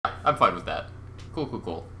I'm fine with that. Cool, cool,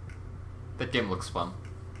 cool. That game looks fun.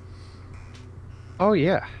 Oh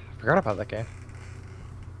yeah, forgot about that game.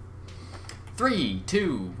 3,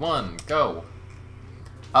 2, 1, go.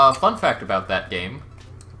 Fun fact about that game.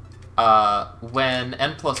 When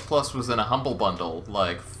N++ was in a Humble Bundle,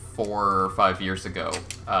 like 4 or 5 years ago,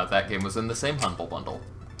 that game was in the same Humble Bundle.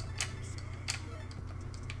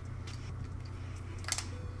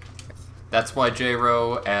 That's why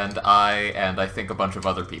J-Ro and I think a bunch of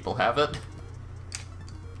other people have it.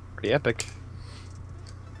 Pretty epic.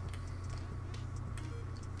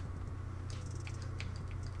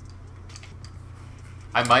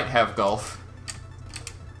 I might have golf.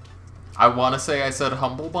 I want to say I said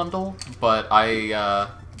Humble Bundle, but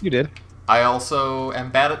You did. I also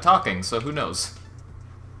am bad at talking, so who knows?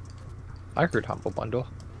 I heard Humble Bundle.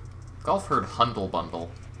 Golf heard Hundle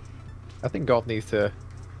Bundle. I think golf needs to.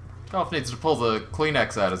 Golf needs to pull the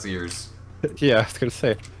Kleenex out his ears. Yeah, I was gonna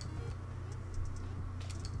say.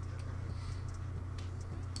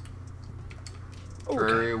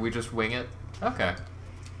 Or we just wing it? Okay.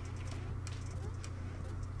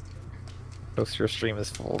 Most of your stream is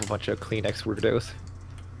full of a bunch of Kleenex weirdos.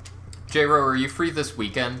 J-Ro, are you free this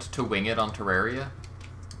weekend to wing it on Terraria?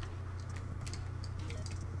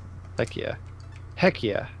 Heck yeah. Heck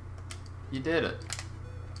yeah. You did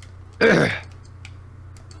it.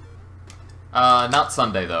 Not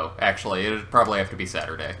Sunday, though, actually. It'd probably have to be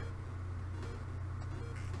Saturday.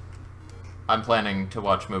 I'm planning to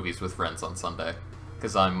watch movies with friends on Sunday,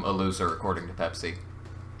 because I'm a loser according to Pepsi.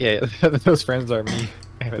 Yeah, those friends are me.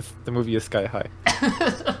 And the movie is Sky High.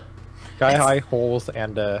 Sky High, Holes,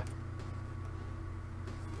 and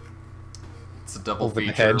it's a double Over the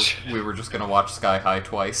feature. Hedge. We were just gonna watch Sky High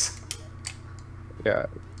twice. Yeah,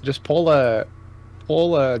 just pull a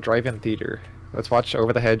drive-in theater. Let's watch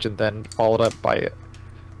Over the Hedge and then followed up by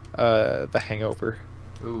The Hangover.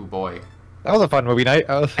 Ooh, boy. That was a fun movie night.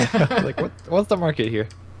 I was like, what's the market here?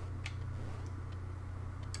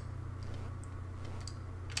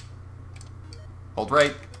 Hold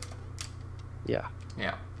right. Yeah.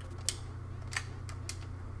 Yeah.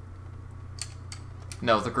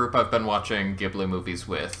 No, the group I've been watching Ghibli movies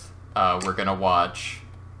with, we're gonna watch...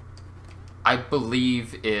 I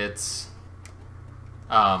believe it's...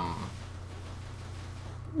 Ooh.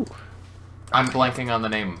 I'm blanking on the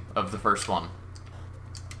name of the first one.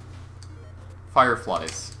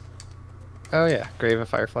 Fireflies. Oh yeah, Grave of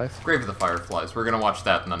Fireflies. Grave of the Fireflies. We're gonna watch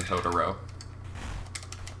that and then Totoro.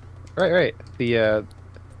 Right. The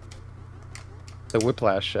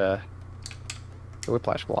Whiplash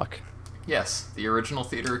block. Yes, the original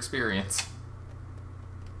theater experience.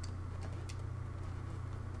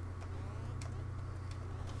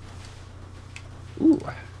 Ooh,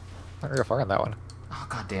 I don't go far on that one. Oh,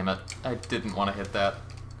 god damn it. I didn't want to hit that.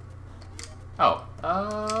 Oh,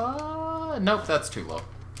 nope, that's too low.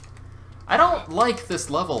 I don't like this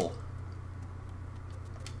level.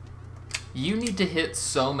 You need to hit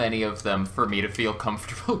so many of them for me to feel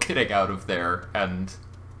comfortable getting out of there, and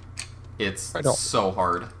it's so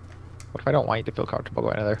hard. What if I don't want you to feel comfortable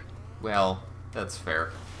going in there? Well, that's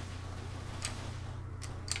fair.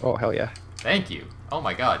 Oh, hell yeah. Thank you. Oh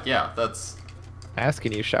my god, yeah, that's...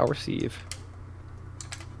 Asking you shall receive.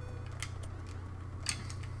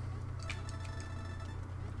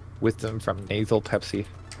 Wisdom from nasal Pepsi.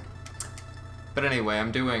 But anyway,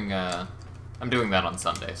 I'm doing that on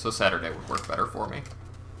Sunday, so Saturday would work better for me.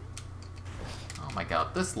 Oh my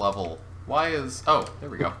god, this level... Why is... Oh, there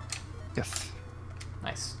we go. Yes.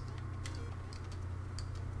 Nice.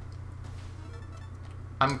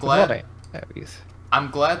 I'm glad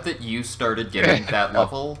that you started getting that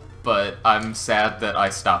level, but I'm sad that I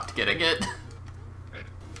stopped getting it.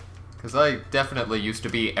 Because I definitely used to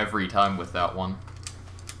be every time with that one.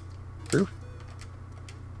 True.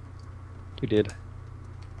 You did.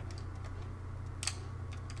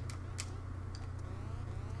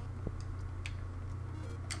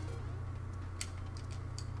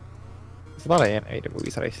 There's a lot of animated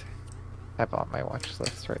movies that I have on my watch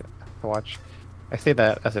list right to watch. I say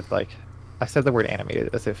that as if like I said the word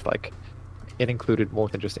animated as if like it included more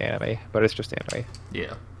than just anime, but it's just anime.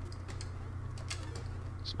 Yeah.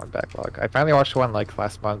 It's my backlog. I finally watched one like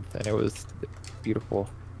last month and it was beautiful.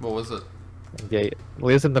 What was it? And yeah,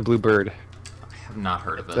 Liz and the Blue Bird. I have not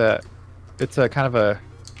heard of it. It's a kind of a.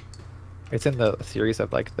 It's in the series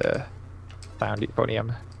of like the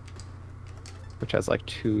Podium, which has like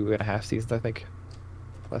 2.5 seasons, I think.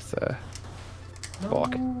 Plus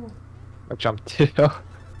Walk. Or Jump 2.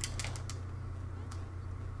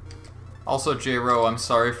 Also, J-Ro, I'm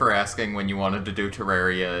sorry for asking when you wanted to do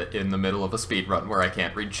Terraria in the middle of a speedrun where I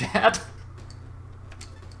can't read chat.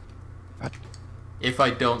 What? If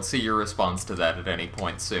I don't see your response to that at any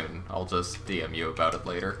point soon, I'll just DM you about it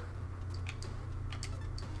later.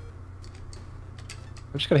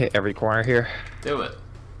 I'm just gonna hit every corner here. Do it.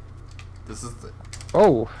 This is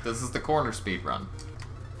the corner speed run.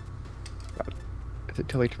 God. Is it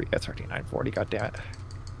too late to read? That's 9:40. God damn it.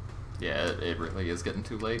 Yeah, it really is getting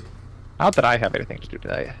too late. Not that I have anything to do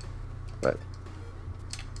tonight, but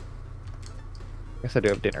I guess I do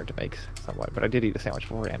have dinner to make somewhat. But I did eat a sandwich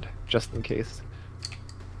beforehand, just in case.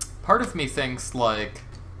 Part of me thinks, like,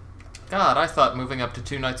 God, I thought moving up to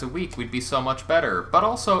 2 nights a week we'd be so much better. But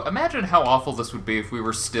also, imagine how awful this would be if we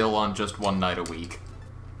were still on just 1 night a week.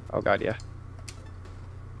 Oh god, yeah.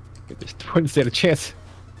 You just wouldn't stand a chance.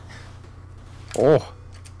 Oh.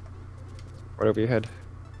 Right over your head.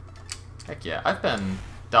 Heck yeah, I've been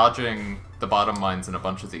dodging the bottom mines in a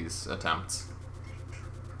bunch of these attempts.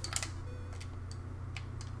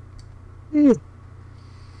 Mm.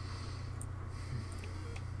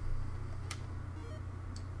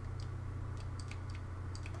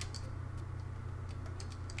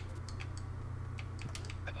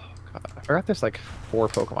 I forgot there's like 4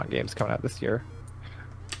 Pokemon games coming out this year.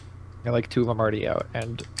 And like 2 of them are already out,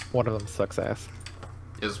 and one of them sucks ass.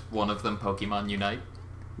 Is one of them Pokemon Unite?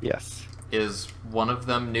 Yes. Is one of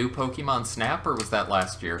them new Pokemon Snap, or was that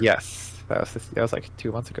last year? Yes. That was like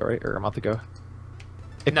 2 months ago, right? Or a month ago.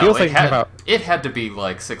 It No, feels like it had to be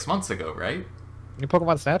like 6 months ago, right? New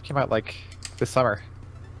Pokemon Snap came out like this summer.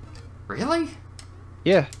 Really?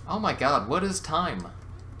 Yeah. Oh my god, what is time?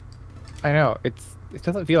 I know. It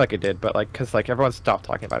doesn't feel like it did, but like, cause like everyone stopped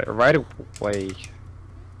talking about it right away.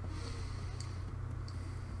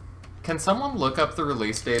 Can someone look up the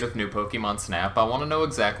release date of new Pokemon Snap? I want to know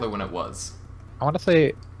exactly when it was. I want to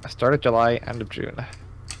say start of July, end of June.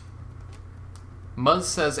 Muzz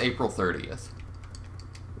says April 30th.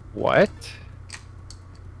 What?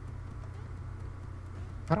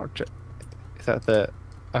 I don't. Is that the?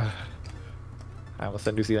 I almost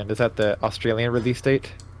said New Zealand. Is that the Australian release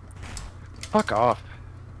date? Fuck off.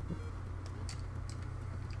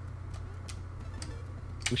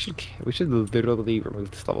 We should literally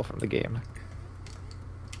remove this level from the game.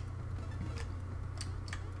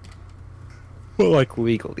 Well, like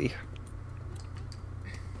legally.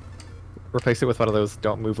 Replace it with one of those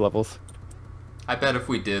don't move levels. I bet if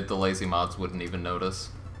we did, the lazy mods wouldn't even notice.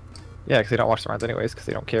 Yeah, because they don't watch the rounds anyways, because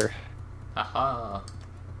they don't care. Haha.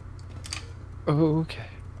 Okay.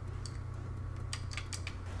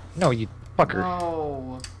 No, you fucker.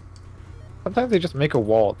 No. Sometimes they just make a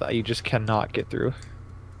wall that you just cannot get through.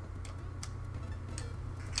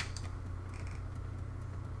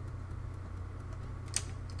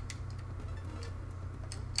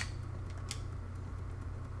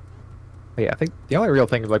 But yeah, I think the only real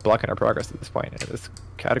thing is like blocking our progress at this point in this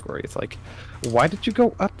category. It's like, why did you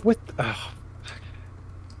go up with?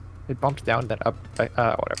 It bumped down then up.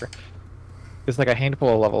 Whatever. There's like a handful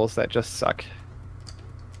of levels that just suck.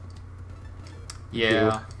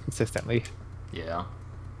 Yeah. Consistently. Yeah.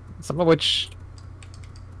 Some of which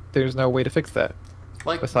there's no way to fix that.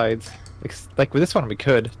 Like besides, like with this one, we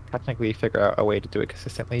could technically figure out a way to do it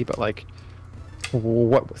consistently, but like,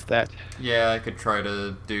 what was that? Yeah, I could try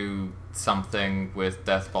to do something with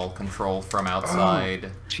death ball control from outside. Oh,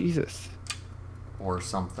 Jesus. Or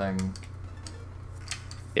something.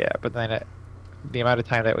 Yeah, but then the amount of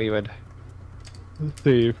time that we would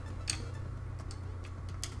save.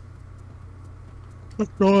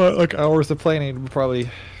 Like hours of planning would probably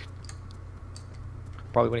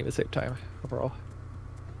wouldn't even save time overall.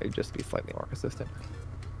 It'd just be slightly more consistent.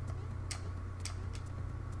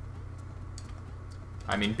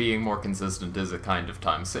 I mean, being more consistent is a kind of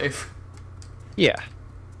time save. Yeah.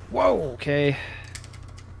 Whoa, okay.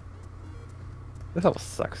 This level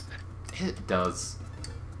sucks. It does.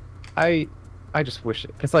 I just wish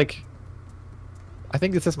it. It's like, I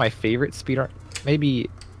think this is my favorite speedrun. Maybe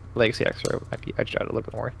Legacy Extra might be edged out a little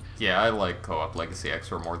bit more. Yeah, I like co-op Legacy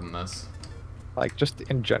Extra more than this. Like, just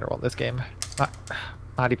in general in this game.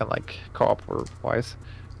 Not even like co-op or wise.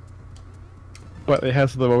 But it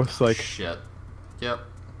has the most like shit. Yep.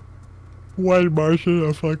 wide margin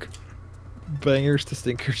of like bangers to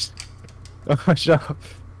stinkers. Oh my god.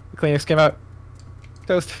 The Kleenex came out.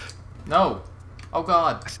 Toast. No. Oh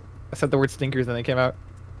god. I said the word stinkers and they came out.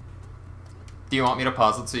 Do you want me to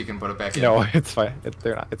pause it so you can put it back in? No, it's fine. It's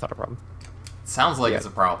not a problem. Sounds like it's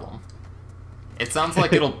a problem. It sounds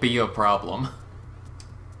like it'll be a problem.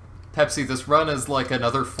 Pepsi, this run is like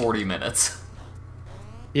another 40 minutes.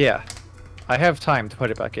 Yeah. I have time to put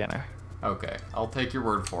it back in. Okay, I'll take your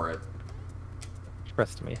word for it.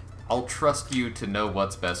 Trust me. I'll trust you to know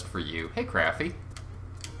what's best for you. Hey, Craffy.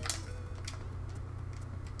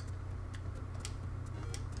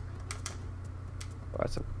 Oh,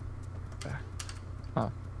 that's a... Huh.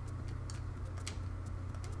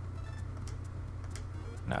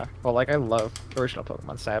 No. Well, like, I love original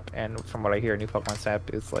Pokemon Snap, and from what I hear, new Pokemon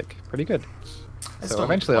Snap is, like, pretty good. So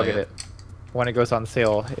eventually I'll get it when it goes on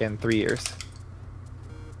sale in 3 years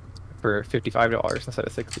for $55 instead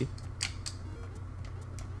of 60.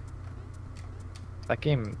 That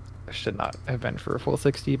game should not have been for a full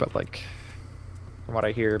 60, but, like, from what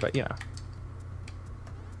I hear, but, you know.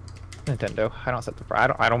 Nintendo, I don't set the price.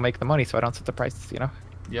 I don't make the money, so I don't set the prices, you know?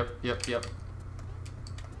 Yep, yep, yep.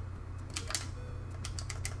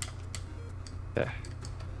 Yeah.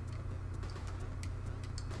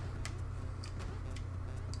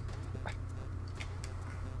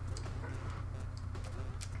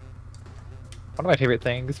 One of my favorite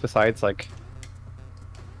things, besides when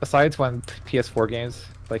PS4 games,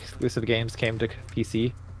 like exclusive games, came to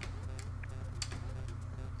PC,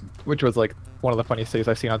 which was like one of the funniest things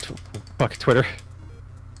I've seen on Twitter.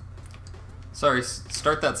 Sorry,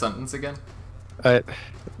 start that sentence again.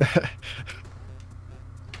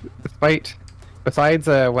 Besides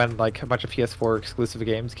when like a bunch of PS4 exclusive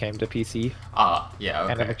games came to PC, yeah,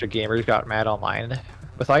 okay. And a bunch of gamers got mad online.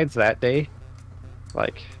 Besides that day,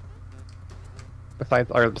 like,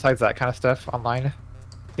 besides that kind of stuff online,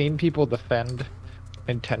 seeing people defend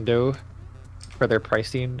Nintendo for their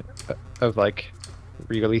pricing of like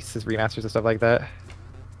re-releases, remasters, and stuff like that,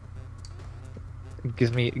 it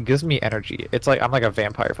gives me energy. It's like I'm like a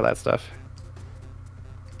vampire for that stuff.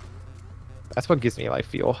 That's what gives me life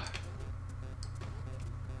fuel.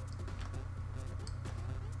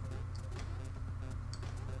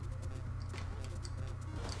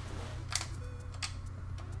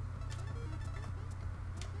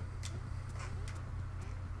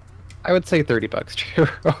 I would say $30 too.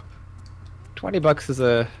 $20 is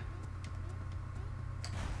a...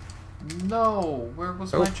 No, where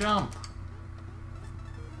was my jump?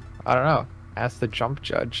 I don't know. Ask the jump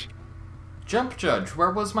judge. Jump judge, where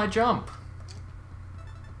was my jump?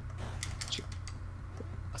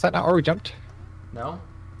 Is that not where we jumped? No?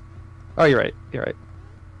 Oh, you're right. You're right.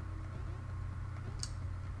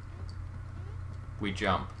 We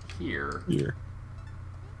jump here. Here.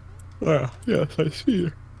 Ah, yes, I see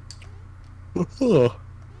you. Oh.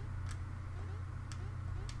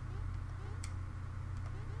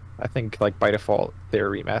 I think like by default their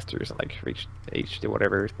remasters and like reach HD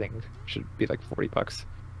whatever thing should be like $40.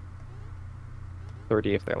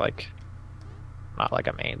 30 if they're like not like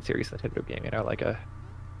a main series Nintendo game, you know, like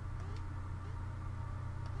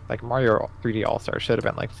Mario 3D All-Star should have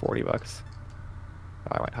been like $40. Oh,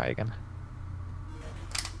 I went high again.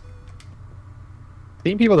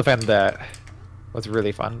 Seeing people defend that was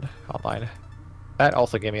really fun online. That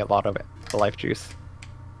also gave me a lot of life juice.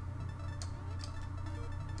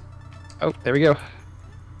 Oh, there we go.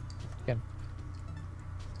 Again.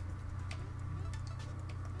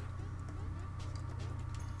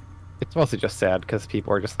 It's mostly just sad because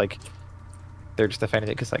people are just like, they're just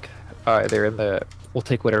defending it because like, they're in the, we'll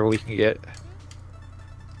take whatever we can get.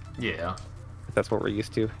 Yeah. That's what we're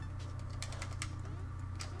used to.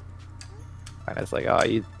 And it's like,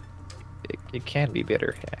 it can be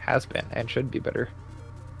better. It has been and should be better.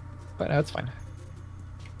 But no, it's fine.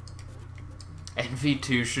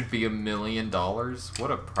 NV2 should be $1 million?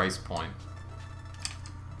 What a price point.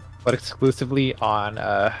 But exclusively on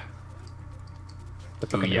the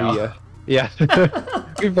fucking Ouya. Yeah.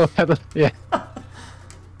 We both had the yeah.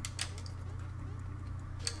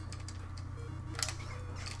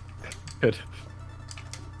 Good.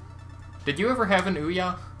 Did you ever have an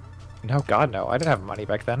Ouya? No, God, no. I didn't have money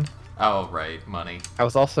back then. Oh, right, money. I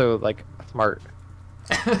was also, like, smart.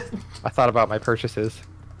 I thought about my purchases.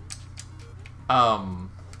 I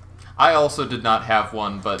also did not have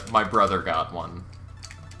one, but my brother got one.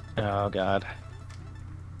 Oh, God.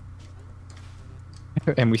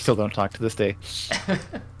 And we still don't talk to this day.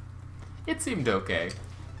 It seemed okay.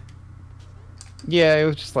 Yeah, it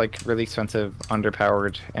was just, like, really expensive,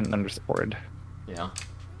 underpowered, and undersupported. Yeah.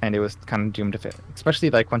 And it was kind of doomed to fail. Especially,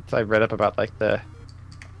 like, once I read up about, like, the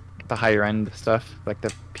higher end stuff, like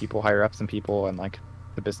the people higher ups and people and like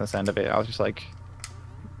the business end of it, I was just like,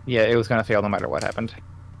 yeah, it was gonna fail no matter what happened.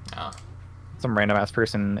 Yeah. Some random ass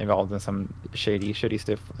person involved in some shitty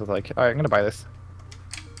stuff was like, all right, I'm gonna buy this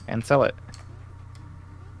and sell it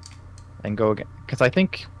and go again. Because I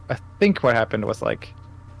think what happened was like,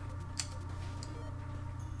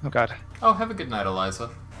 oh God. Oh, have a good night, Eliza.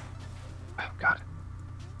 Oh God.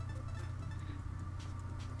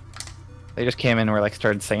 They just came in and were like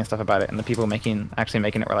started saying stuff about it, and the people actually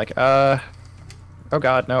making it were like, oh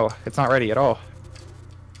God, no, it's not ready at all.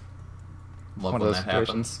 Love when that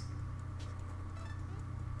happens.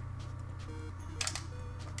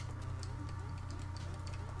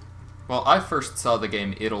 Well, I first saw the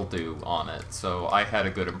game It'll Do on it, so I had a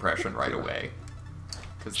good impression right away.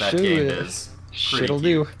 Because that game is pretty Shit'll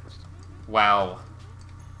cute. do. Wow.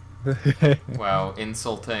 Wow,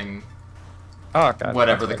 insulting Oh god.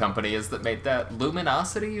 whatever the company is that made that.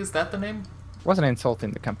 Luminosity, is that the name? Wasn't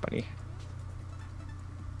insulting the company.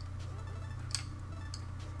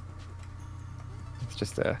 It's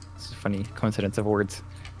just a funny coincidence of words.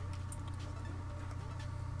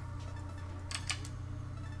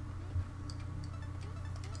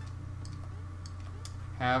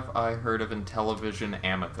 Have I heard of Intellivision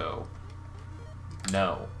Amico?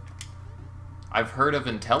 No. I've heard of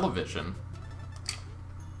Intellivision.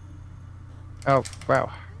 Oh,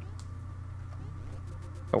 wow.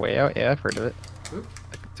 A Way Out? Yeah, I've heard of it. Oop.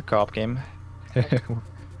 It's a co-op game.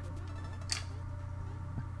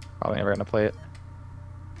 Probably never gonna play it.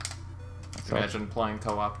 So. Imagine playing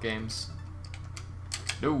co-op games.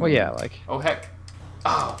 No. Well, yeah, like... Oh, heck.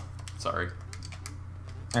 Oh, sorry.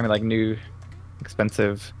 I mean, like, new,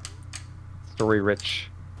 expensive, story-rich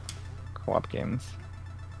co-op games.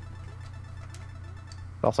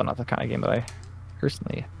 It's also not the kind of game that I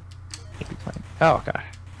personally would be playing. Oh, god.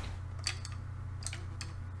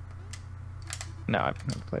 No, I've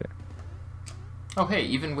never played it. Oh, hey,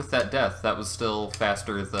 even with that death, that was still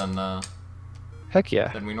faster than, Heck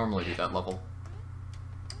yeah. than we normally do that level.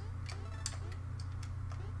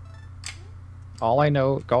 All I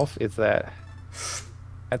know, Golf, is that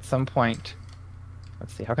at some point...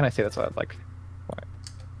 Let's see, how can I say this without, like... What?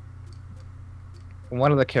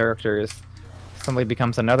 One of the characters suddenly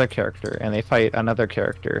becomes another character, and they fight another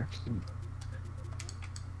character.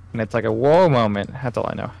 And it's like a whoa moment. That's all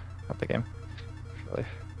I know about the game. Really.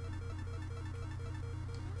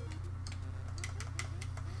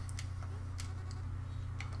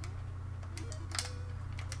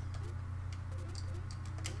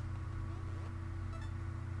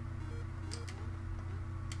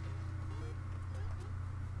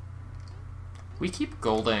 We keep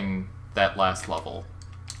golding that last level,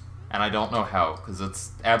 and I don't know how, because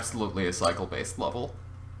it's absolutely a cycle-based level.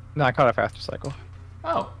 No, I caught a faster cycle.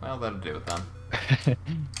 Oh, well, that'll do it then.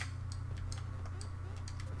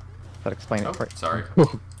 That explains it for sorry.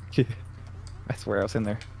 I swear I was in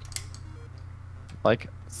there. Like,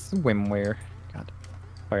 swimwear. God.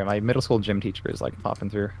 Okay, my middle school gym teacher is like popping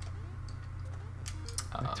through.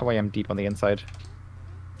 That's why I'm deep on the inside.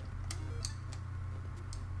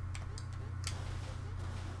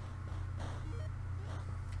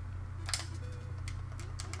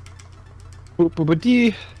 Boop boop boop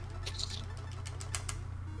dee.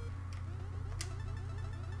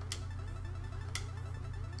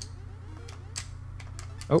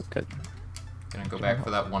 Oh, good. Gonna go back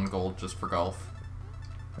for that 1 gold just for golf.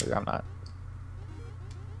 Maybe I'm not.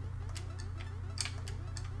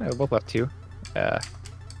 No, we both left 2.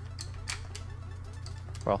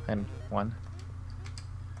 Well, and 1.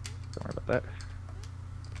 Don't worry about that.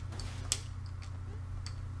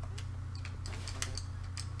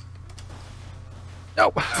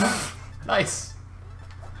 No! Nice!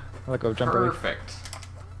 I'll go jump early. Perfect.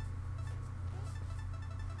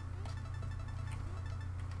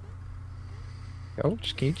 Oh,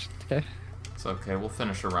 just okay. It's okay, we'll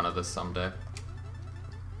finish a run of this someday.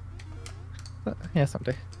 Yeah,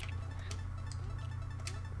 someday.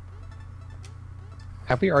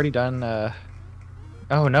 Have we already done,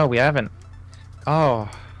 Oh, no, we haven't. Oh.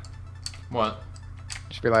 What?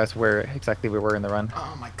 Just realized where exactly we were in the run.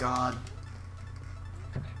 Oh my god.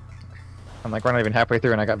 I'm like, we're not even halfway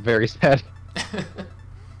through and I got very sad.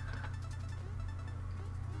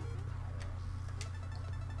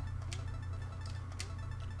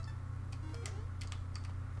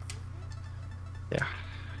 Yeah.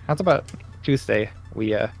 How's about Tuesday?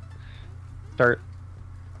 We, start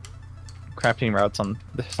crafting routes on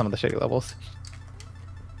some of the shitty levels.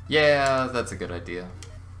 Yeah, that's a good idea.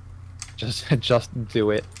 Just do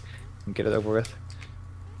it and get it over with.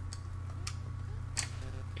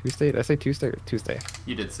 Tuesday? Did I say Tuesday or Tuesday?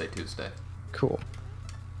 You did say Tuesday. Cool.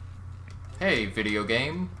 Hey, video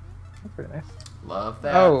game. That's pretty nice. Love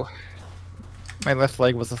that. Oh, my left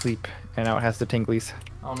leg was asleep, and now it has the tinglies.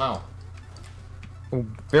 Oh no.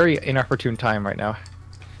 Very inopportune time right now.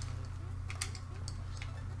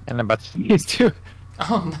 And I'm about to sneeze too.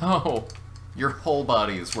 Oh no. Your whole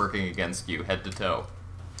body is working against you, head to toe.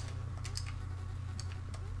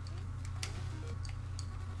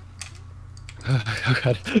 Oh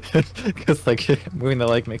god. Because like moving the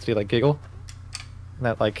leg makes me like giggle. And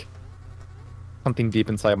that like something deep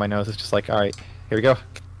inside my nose is just like, alright, here we go.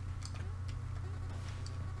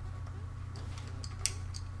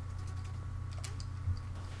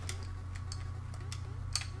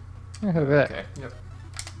 Look at that. Okay, yep.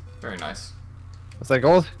 Very nice. Was that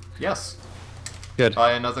gold? Yes. Good.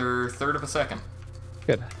 By another third of a second.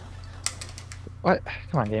 Good. What?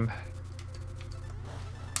 Come on, game.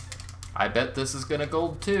 I bet this is gonna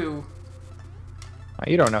gold too. Oh,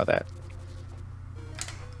 you don't know that.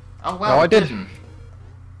 Oh wow, no, I did. didn't.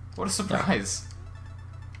 What a surprise.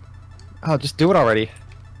 Oh, just do it already.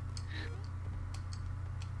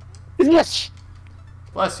 Yes!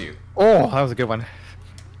 Bless you. Oh, that was a good one.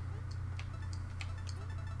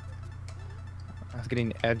 I was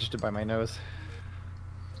getting edged by my nose.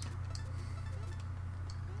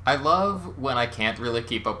 I love when I can't really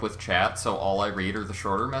keep up with chat, so all I read are the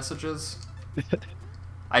shorter messages.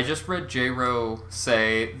 I just read J-Ro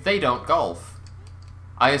say, they don't golf.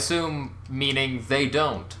 I assume meaning they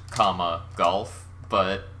don't, comma, golf,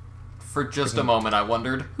 but for just a moment I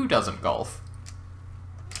wondered, who doesn't golf?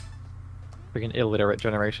 Freaking illiterate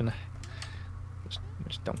generation.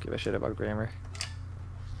 Just don't give a shit about grammar.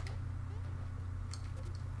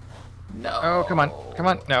 No. Oh, come on. Come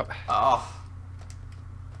on. No. Oh.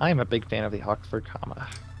 I am a big fan of the Oxford comma.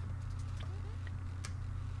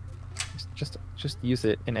 Just use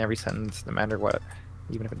it in every sentence, no matter what,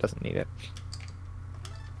 even if it doesn't need it.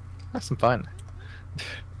 Have some fun.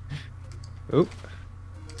 Oop.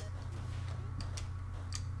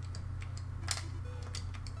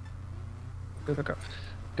 Go, go, go.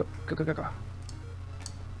 Go, go, go, go, go.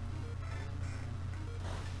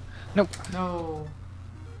 Nope. No.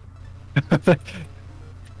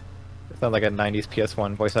 Sound like a 90s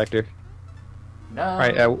PS1 voice actor. No.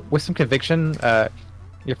 Alright, with some conviction,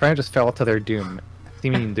 your friend just fell to their doom.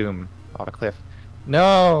 Seeming doom off a cliff.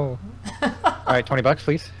 No! Alright, $20,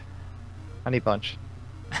 please. I need lunch.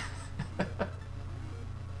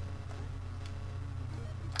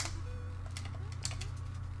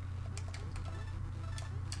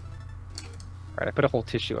 Alright, I put a whole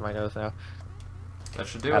tissue on my nose now. That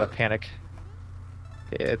should do Out it. of panic.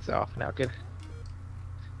 Okay, it's off now, good.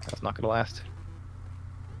 That's not gonna last.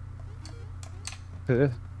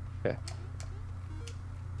 Okay.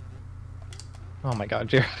 Oh my god,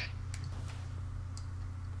 Jerry.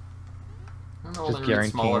 I'm only read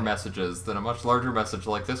smaller messages, then a much larger message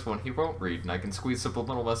like this one he won't read, and I can squeeze simple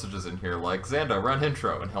little messages in here like, Xanda, run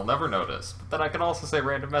intro, and he'll never notice. But then I can also say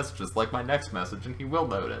random messages like my next message, and he will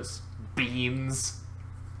notice. Beans.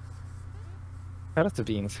 Shout out to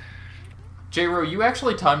Beans. J-Ro, you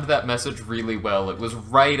actually timed that message really well. It was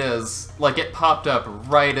right as... like, it popped up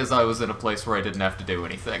right as I was in a place where I didn't have to do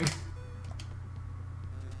anything.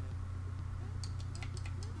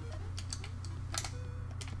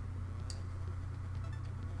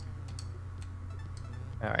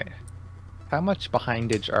 Alright. How much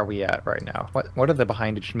behindage are we at right now? What are the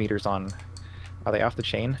behindage meters on? Are they off the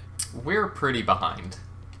chain? We're pretty behind.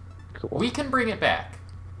 Cool. We can bring it back.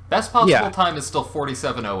 Best possible time is still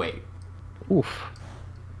 47:08. Oof.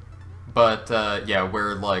 But, yeah,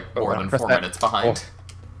 we're, like, more than 4 minutes behind.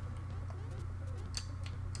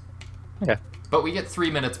 Oh. Okay. But we get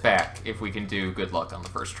 3 minutes back if we can do good luck on the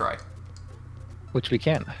first try. Which we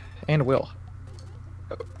can. And will.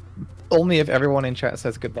 Only if everyone in chat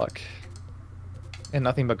says good luck. And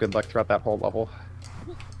nothing but good luck throughout that whole level.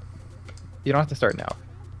 You don't have to start now.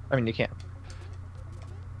 I mean, you can.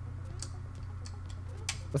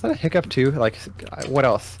 Was that a hiccup too? Like, what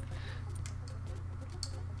else?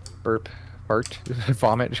 Burp, fart,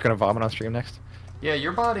 vomit. Just gonna vomit on stream next. Yeah,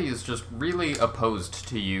 your body is just really opposed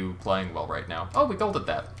to you playing well right now. Oh, we golded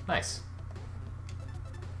that. Nice.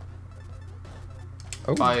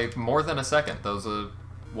 Oh. By more than a second. That was a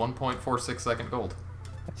 1.46 second gold.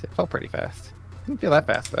 It felt pretty fast. Didn't feel that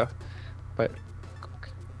fast though. But,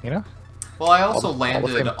 you know? Well, I also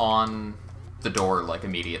landed on the door, like,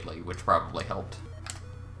 immediately, which probably helped.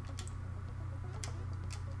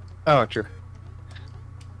 Oh, true.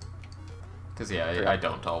 Because, yeah, I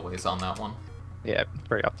don't always on that one. Yeah,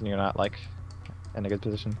 very often you're not, like, in a good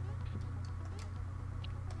position.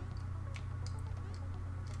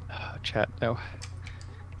 Oh, chat, no.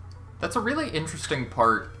 That's a really interesting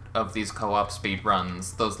part of these co-op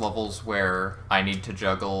speedruns, those levels where I need to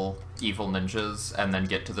juggle evil ninjas and then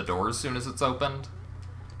get to the door as soon as it's opened.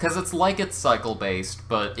 Because it's like it's cycle-based,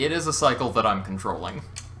 but it is a cycle that I'm controlling.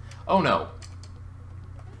 Oh no.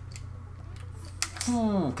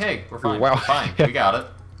 Okay, we're fine. Wow. We're fine. We got it.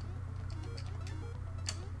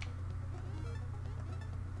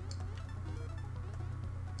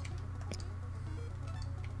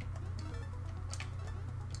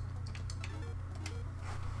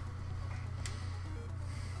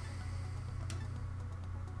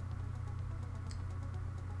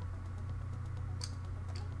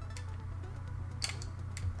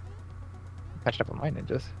 Catch up on my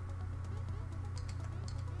ninjas.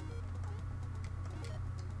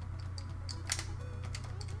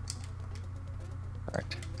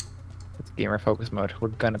 gamer focus mode. We're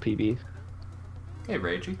gonna PB. Hey,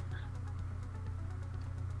 Ragey.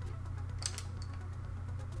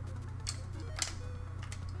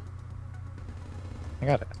 I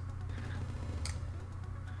got it.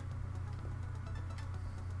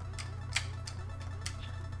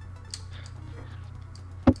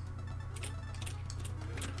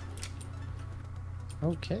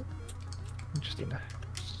 Okay. Interesting.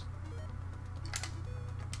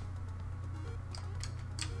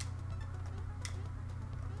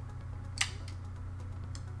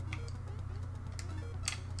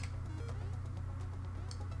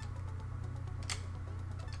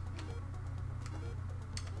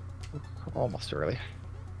 Almost early.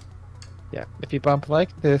 Yeah, if you bump like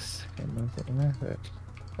this,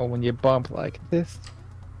 or when you bump like this,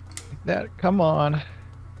 like that, come on.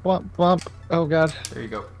 Bump, bump. Oh god. There you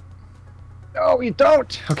go. No, you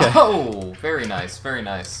don't! Okay. Oh, very nice, very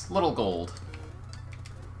nice. Little gold.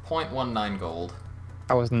 0.19 gold.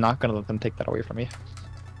 I was not gonna let them take that away from me.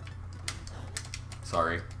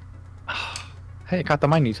 Sorry. Hey, I caught the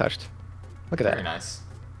mine you touched. Look at that. Very nice.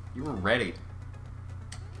 You were ready.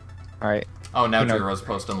 Alright. Oh, now Jiro's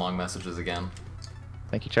posting long messages again.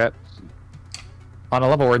 Thank you, chat. On a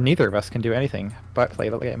level where neither of us can do anything but play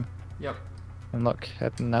the game. Yep. And look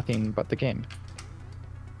at nothing but the game.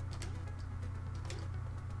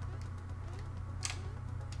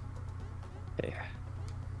 Okay.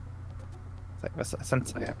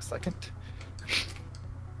 Since I have a second.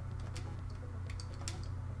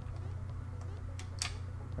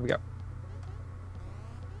 There we go.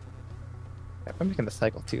 Yeah, I'm making the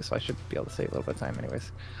cycle too, so I should be able to save a little bit of time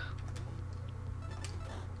anyways.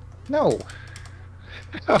 No!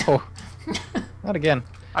 No! Not again.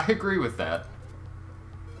 I agree with that.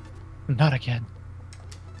 Not again.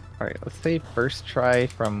 Alright, let's say first try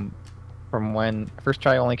from when... First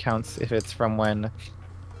try only counts if it's from when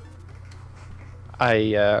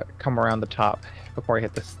I come around the top before I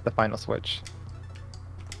hit the final switch.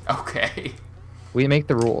 Okay. We make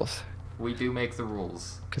the rules. We do make the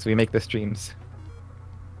rules. Because we make the streams.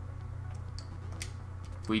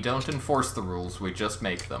 We don't enforce the rules, we just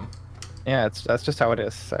make them. Yeah, that's just how it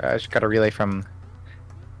is. I just got a relay from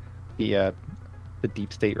the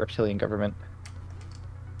deep state reptilian government.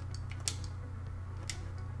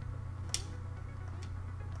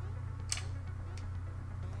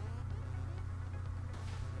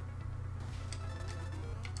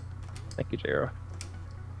 Thank you, Jero.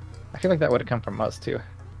 I feel like that would have come from us too.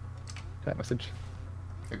 That message.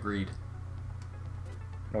 Agreed.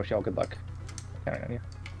 I wish y'all good luck. Counting on you.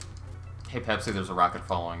 Hey Pepsi, there's a rocket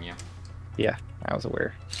following you. Yeah, I was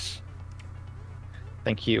aware.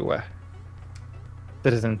 Thank you,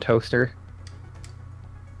 Citizen Toaster.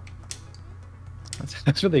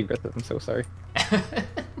 That's really aggressive. I'm so sorry.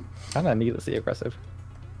 Kind of needlessly aggressive.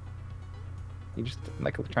 You just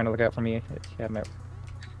like trying to look out for me. You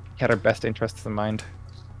had our best interests in mind.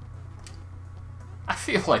 I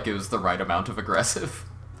feel like it was the right amount of aggressive.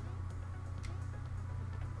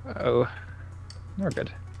 Uh-oh. We're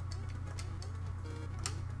good.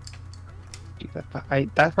 Gee,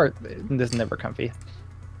 that part is never comfy.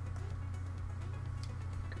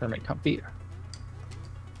 Gotta make comfy.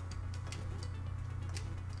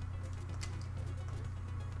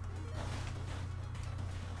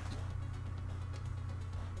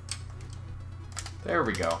 There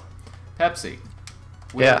we go. Pepsi.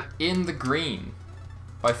 We're in the green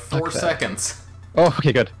by 4 seconds. Oh,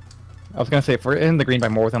 okay, good. I was gonna say if we're in the green by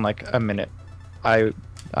more than like a minute, I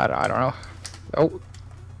don't know. Oh,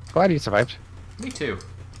 glad you survived. Me too.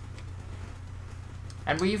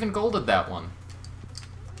 And we even golded that one.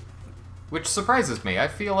 Which surprises me. I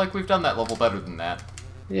feel like we've done that level better than that.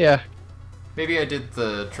 Yeah. Maybe I did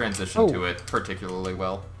the transition to it particularly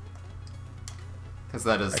well. Because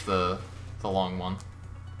that is the long one.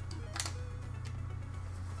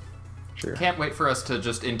 Sure. Can't wait for us to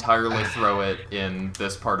just entirely throw it in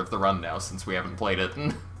this part of the run now, since we haven't played it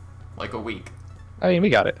in like a week. I mean, we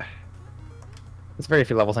got it. There's very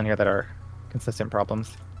few levels in here that are consistent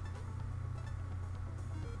problems.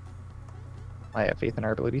 I have faith in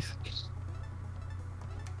our abilities.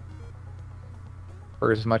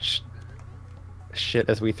 For as much shit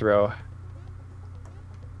as we throw,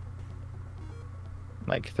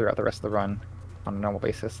 like, throughout the rest of the run on a normal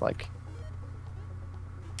basis, like...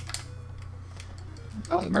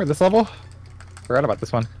 Oh, remember this level? Forgot about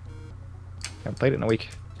this one. Haven't played it in a week.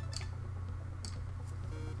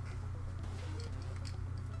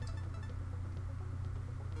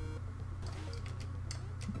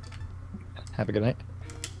 Have a good night.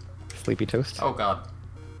 Sleepy toast. Oh god.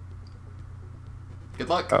 Good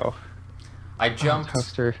luck. Oh. I jumped.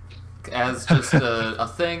 Toaster. as just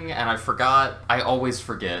a thing, and I forgot. I always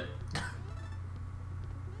forget.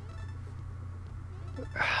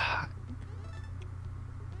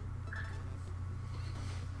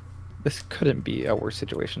 This couldn't be a worse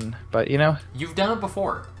situation, but you know? You've done it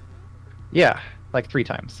before. Yeah, like 3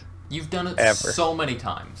 times. You've done it Ever. so many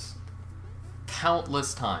times.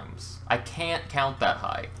 Countless times. I can't count that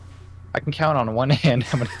high. I can count on one hand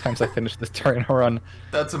how many times I finished this turn run.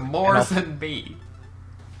 That's more than me.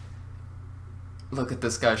 Look at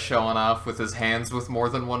this guy showing off with his hands with more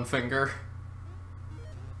than one finger.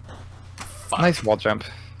 Fuck. Nice wall jump.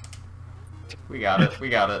 We got it. We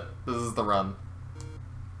got it. This is the run.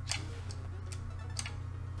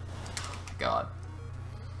 God.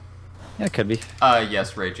 Yeah, it could be.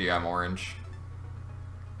 Yes, Reggie, I'm orange.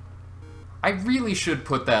 I really should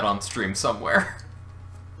put that on stream somewhere.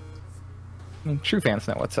 I mean, true fans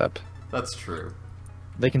know what's up. That's true.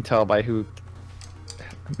 They can tell by who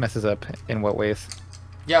messes up in what ways.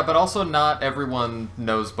 Yeah, but also not everyone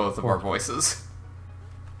knows both of our voices.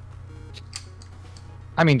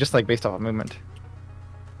 I mean, just like based off of movement.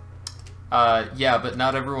 Yeah, but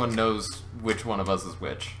not everyone knows which one of us is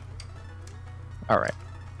which. Alright.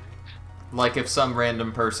 Like if some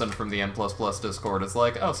random person from the N++ Discord is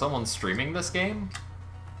like, oh, someone's streaming this game?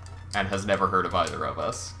 And has never heard of either of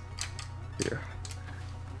us. Yeah.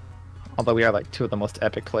 Although we are like 2 of the most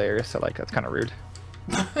epic players, so like that's kind of rude.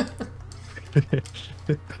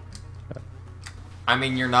 I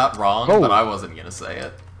mean, you're not wrong, but I wasn't gonna say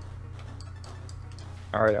it.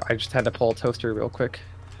 Alright, I just had to pull a toaster real quick.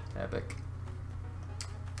 Epic.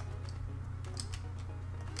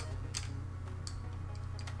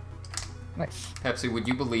 Nice. Pepsi, would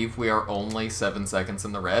you believe we are only 7 seconds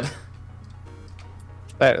in the red?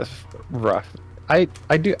 That is rough. I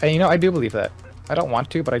do, you know, I do believe that. I don't want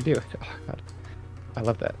to, but I do. Oh, God. I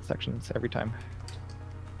love that sections every time.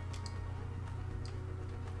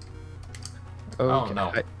 Okay. Oh,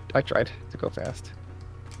 no. I tried to go fast.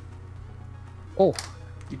 Oh.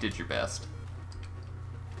 You did your best.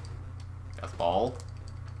 That's ball.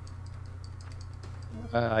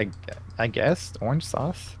 I guess orange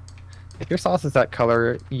sauce. If your sauce is that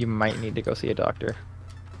color, you might need to go see a doctor.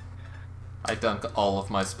 I dunked all of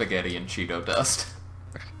my spaghetti in Cheeto dust.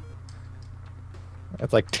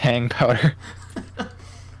 It's like Tang powder.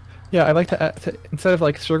 Yeah, I like to add, instead of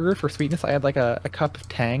like sugar for sweetness, I add like a cup of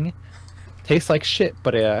Tang. Tastes like shit,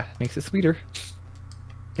 but it makes it sweeter.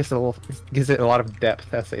 Gives it a lot of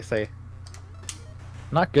depth, as they say.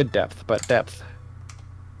 Not good depth, but depth.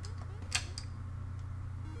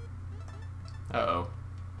 Uh-oh.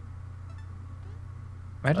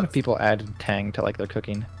 Imagine if people added Tang to like their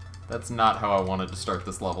cooking. That's not how I wanted to start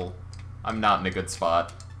this level. I'm not in a good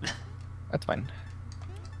spot. That's fine.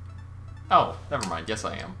 Oh, never mind. Yes,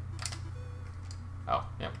 I am. Oh,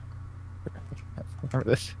 yeah. Remember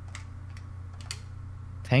this.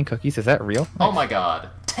 Tang cookies, is that real? Oh my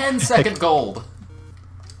god. 10-second gold!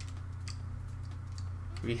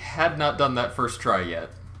 We had not done that first try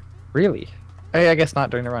yet. Really? I guess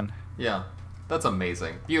not during the run. Yeah. That's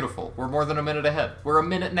amazing. Beautiful. We're more than a minute ahead. We're a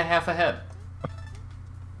minute and a half ahead. Okay.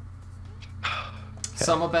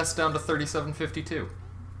 Summa best down to 37.52.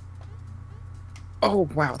 Oh,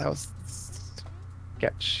 wow, that was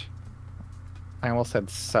sketch. I almost said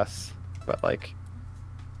sus, but like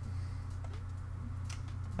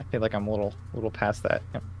I feel like I'm a little past that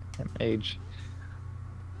age.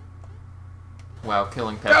 Wow,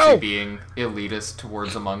 Killing Pepsi being elitist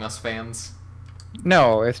towards Among Us fans.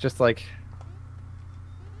 No, it's just like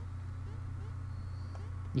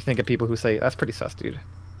you think of people who say that's pretty sus, dude.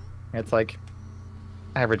 It's like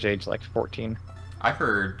average age like 14. I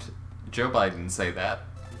heard Joe Biden say that,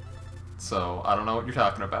 so I don't know what you're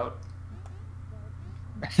talking about.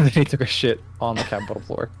 And then he took a shit on the Capitol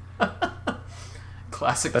floor.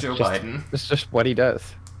 Classic Joe Biden. That's just what he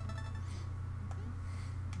does.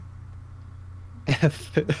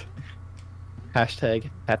 Hashtag,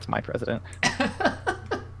 that's my president.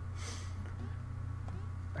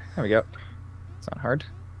 There we go. It's not hard.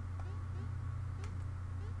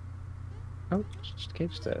 Oh, okay,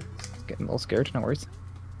 just getting a little scared, no worries.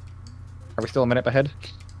 Are we still a minute ahead?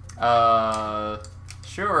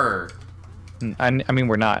 Sure. I mean,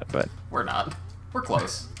 we're not, but... We're not. We're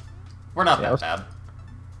close. We're not that bad.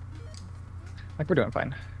 Like, we're doing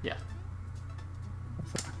fine. Yeah.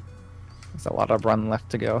 There's a lot of run left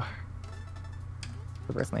to go.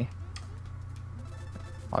 Personally.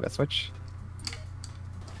 I'll get switch.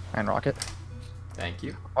 And rocket. Thank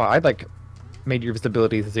you. Oh, I'd like made your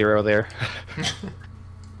visibility 0 there.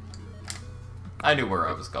 I knew where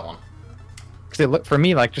I was going. Because it looked, for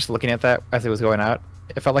me, like just looking at that as it was going out,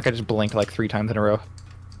 it felt like I just blinked like 3 times in a row.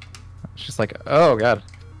 It's just like, oh god.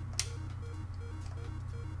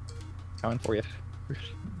 Coming for you.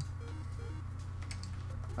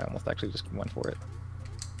 I almost actually just went for it.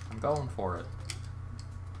 I'm going for it.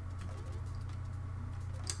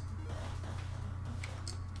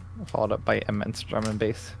 Followed up by immense drum and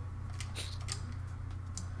bass.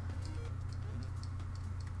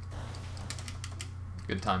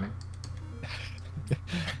 Good timing.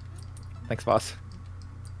 Thanks, boss.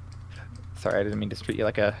 Sorry, I didn't mean to treat you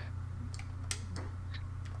like a...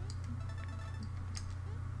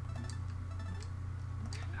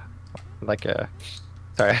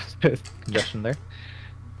 Sorry, congestion there.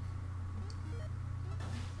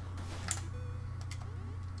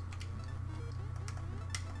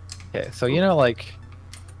 Okay, so you know, like...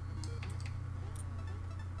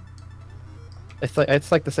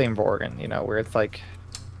 It's like the same for Oregon, you know, where it's like...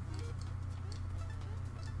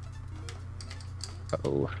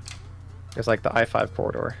 Oh, there's like the I-5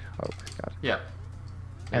 corridor. Oh my god. Yeah.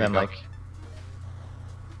 And then like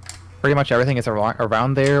pretty much everything is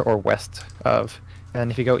around there or west of. And then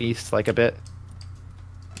if you go east like a bit,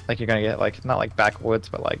 like you're gonna get like not like backwoods,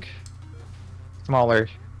 but like smaller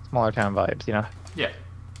town vibes, you know? Yeah.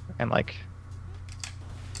 And like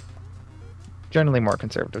generally more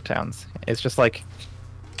conservative towns. It's just like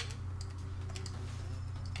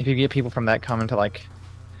if you get people from that come into like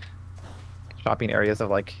shopping areas of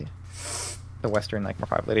like the western like more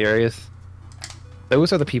populated areas,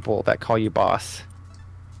 those are the people that call you boss,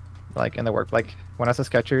 like in the work. Like when I was at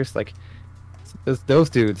Skechers, like those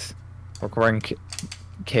dudes were wearing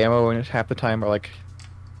camo and half the time, or like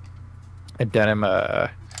a denim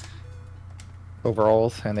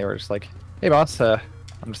overalls, and they were just like, hey boss. I'm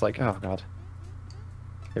just like, oh god,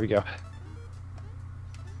 here we go.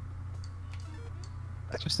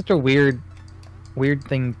 That's just such a weird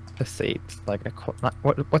thing to say. It's like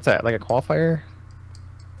what's that? Like a qualifier?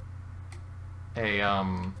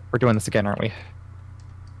 We're doing this again, aren't we?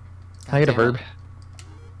 Can I get a verb?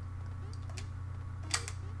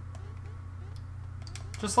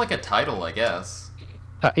 Just like a title, I guess.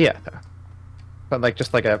 Yeah, but like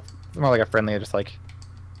just like a more like a friendly, just like,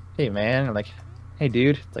 hey man, or like, hey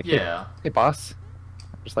dude. It's like, yeah. Hey boss.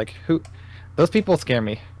 Just like who? Those people scare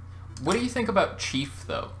me. What do you think about chief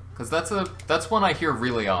though? Because that's one I hear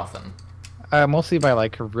really often. Mostly by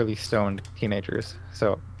like really stoned teenagers.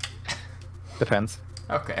 So depends.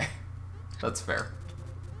 Okay, that's fair.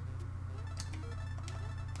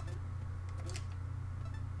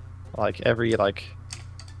 Like every like.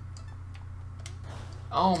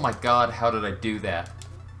 Oh my god, how did I do that?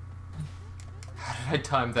 How did I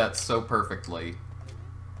time that so perfectly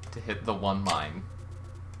to hit the one mine?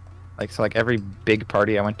 Like so, like every big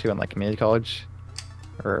party I went to in like community college,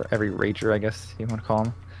 or every rager, I guess you want to call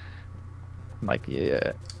them. Like,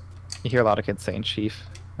 yeah, you hear a lot of kids saying chief,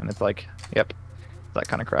 and it's like, yep, that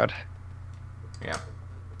kind of crowd. Yeah.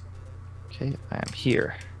 Okay, I am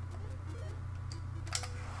here.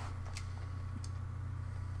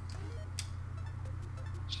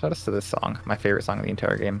 Shout us to this song, my favorite song of the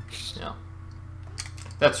entire game. Yeah.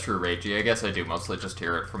 That's true, Reiji. I guess I do mostly just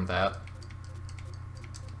hear it from that.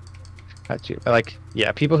 Got you. Like,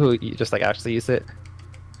 yeah, people who just like actually use it,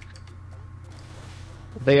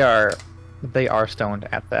 they are stoned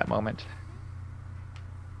at that moment.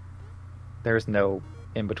 There's no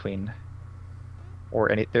in between, or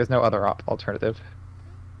there's no other alternative.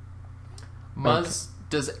 Muzz,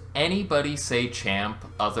 does anybody say champ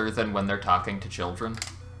other than when they're talking to children?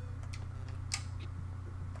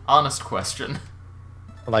 Honest question.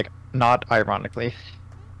 Like, not ironically.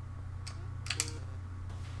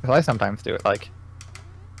 Because I sometimes do it, like...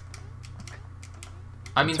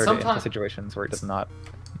 I mean, sometimes... situations where it does not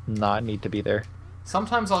need to be there.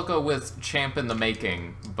 Sometimes I'll go with champ in the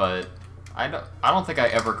making, but I don't think I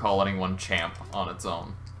ever call anyone champ on its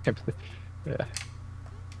own. Yeah.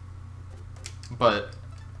 But,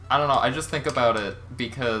 I don't know, I just think about it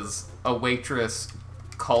because a waitress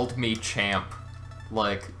called me champ,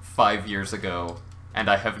 like, 5 years ago, and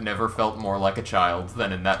I have never felt more like a child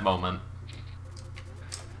than in that moment.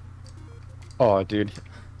 Oh, dude.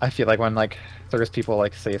 I feel like when, like, there's people,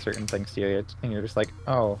 like, say certain things to you, and you're just like,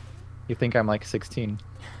 oh, you think I'm, like, 16,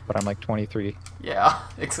 but I'm, like, 23. Yeah,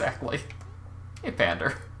 exactly. Hey,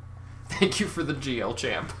 Pander. Thank you for the GL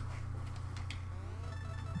champ.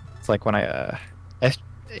 It's like when I,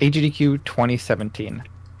 AGDQ 2017.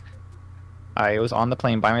 I was on the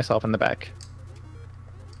plane by myself in the back,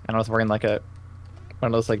 and I was wearing, like, one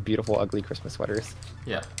of those, like, beautiful, ugly Christmas sweaters.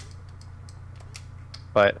 Yeah.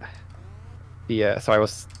 But... so I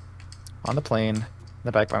was on the plane in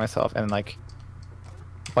the back by myself, and like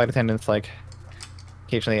flight attendants like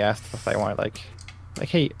occasionally asked if I wanted like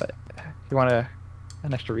hey, you want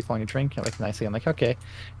an extra refill on your drink? And like nicely, I'm like, okay.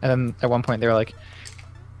 And then at one point they were like,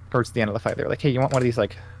 towards the end of the fight, they were like, hey, you want one of these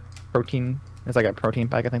like protein? It's like a protein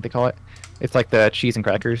pack, I think they call it. It's like the cheese and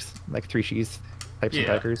crackers, like 3 cheese types of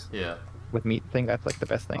crackers. Yeah. With meat thing. That's like the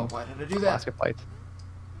best thing. Oh, why did I do that? Alaska flights.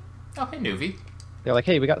 Oh, hey, Nuvi. They're like,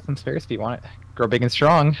 hey, we got some spares if you want it. Grow big and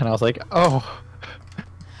strong. And I was like, oh,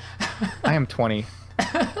 I am 20.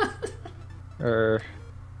 Or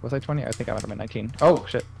was I 20? I think I might have been 19. Oh,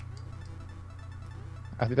 shit.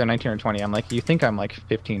 I think they're 19 or 20. I'm like, you think I'm like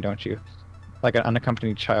 15, don't you? Like an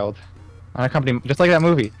unaccompanied child. Unaccompanied, just like that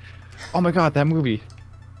movie. Oh my god, that movie.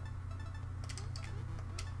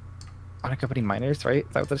 Unaccompanied minors, right?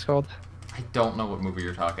 Is that what it's called? I don't know what movie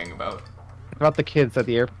you're talking about. It's about the kids at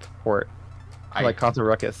the airport. Like cause a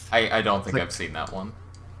ruckus. I don't think like, I've seen that one.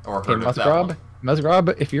 Or heard of that one.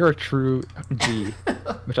 Musgrab, if you're a true G,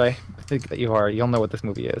 which I think that you are, you'll know what this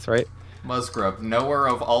movie is, right? Musgrab, knower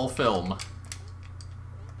of all film.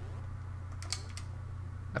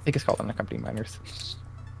 I think it's called Unaccompanied Minors.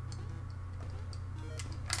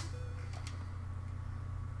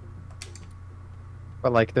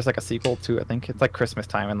 But like, there's like a sequel to, I think it's like Christmas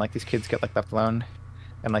time, and like these kids get like left alone,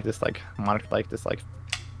 and like this like monitor, like this like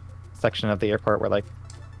section of the airport where like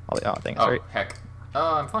all the things, right? Oh heck,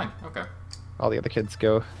 I'm fine. Okay. All the other kids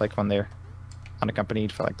go like when they're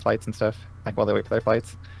unaccompanied for like flights and stuff, like while they wait for their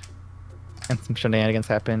flights, and some shenanigans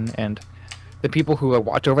happen, and the people who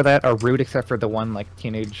watch over that are rude, except for the one like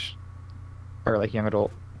teenage or like young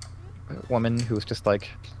adult woman who's just like,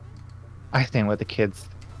 I stand with the kids.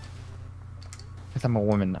 Because I'm a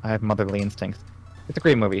woman, I have motherly instincts. It's a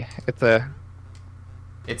great movie. It's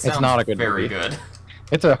not a good very movie. Good.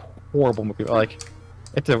 It's a horrible movie. Like,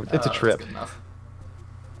 it's a trip. Good enough.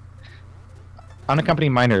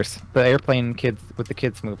 Unaccompanied Minors, the airplane kids with the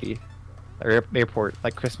kids movie, or airport,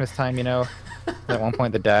 like Christmas time, you know. At one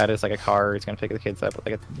point, the dad is like a car. He's gonna pick the kids up with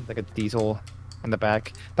like a diesel in the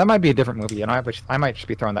back. That might be a different movie, and I might just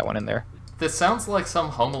be throwing that one in there. This sounds like some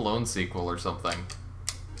Home Alone sequel or something.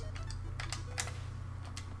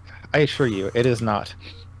 I assure you, it is not.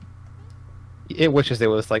 It wishes it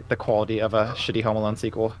was like the quality of a shitty Home Alone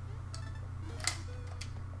sequel.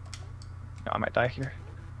 No, I might die here.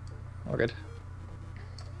 We're good.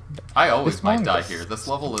 I always might die here. This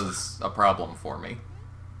level is a problem for me.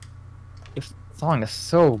 This song is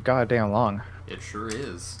so goddamn long. It sure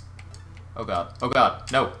is. Oh god. Oh god.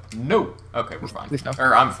 No. No! Okay, we're fine. Please no.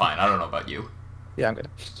 Or I'm fine. I don't know about you. Yeah, I'm good.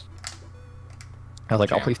 I was like,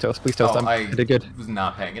 Jam. oh, please toast, please toast. Oh, I did good. was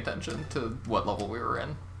not paying attention to what level we were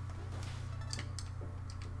in.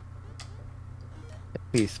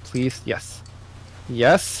 Please, please, yes.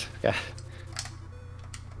 Yes! Yeah.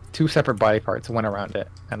 2 separate body parts went around it,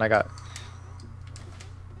 and I got...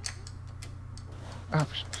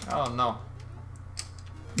 Oh no.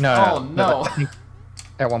 No, Oh no! I think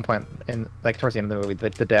at one point, in like towards the end of the movie,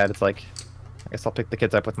 the dad is like, I guess I'll pick the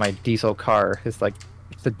kids up with my diesel car. It's like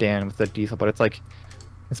sedan with the diesel, but it's like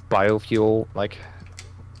this biofuel, like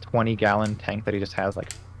 20-gallon tank that he just has,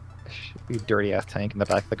 like a dirty ass tank in the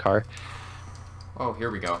back of the car. Oh,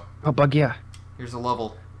 here we go. Oh, bug, yeah. Here's a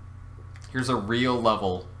level. Here's a real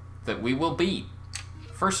level that we will beat.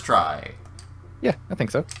 First try. Yeah, I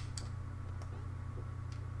think so.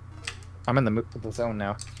 I'm in the zone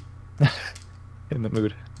now. In the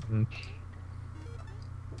mood. Mm.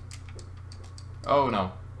 Oh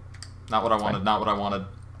no. Not what I wanted, not what I wanted.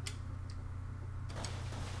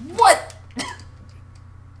 What?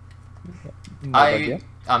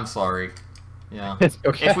 I'm sorry. Yeah. It's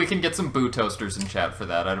okay. If we can get some boo toasters in chat for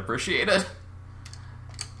that, I'd appreciate it.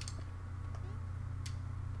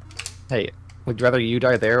 Hey, would you rather you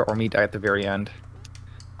die there or me die at the very end?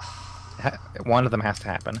 One of them has to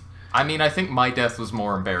happen. I mean, I think my death was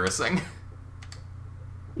more embarrassing.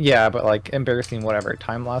 Yeah, but like embarrassing whatever.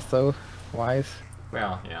 Time loss though, wise.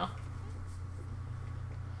 Well, yeah.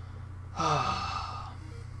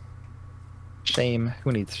 Shame.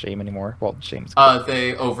 Who needs shame anymore? Well, shame's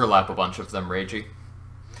they overlap a bunch of them, Reiji.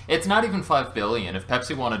 It's not even 5 billion. If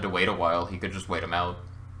Pepsi wanted to wait a while, he could just wait them out.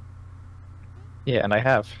 Yeah, and I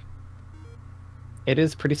have. It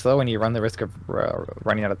is pretty slow and you run the risk of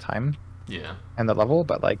running out of time. Yeah. And the level,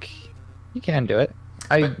 but like, you can do it.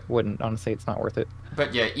 I wouldn't, honestly, it's not worth it.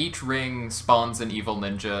 But yeah, each ring spawns an evil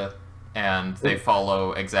ninja, and they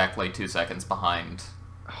follow exactly 2 seconds behind.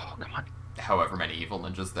 Oh, come on. However many evil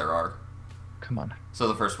ninjas there are. Come on. So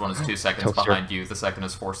the first one is 2 seconds behind you, the second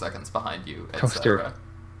is 4 seconds behind you, etc.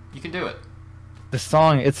 You can do it. The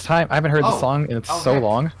song, it's time. I haven't heard the song and it's so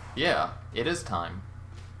long. Yeah, it is time.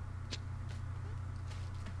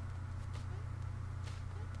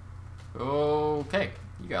 Okay,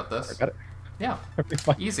 you got this. I got it. Yeah.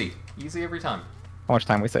 Easy. Easy every time. How much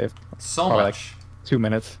time we save? So Probably much. Like 2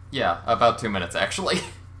 minutes. Yeah, about 2 minutes, actually.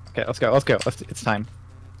 Okay, let's go. Let's go. It's time.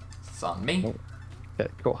 It's on me. Oh.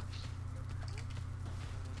 Okay, cool.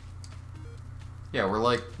 Yeah, we're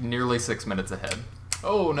like nearly 6 minutes ahead.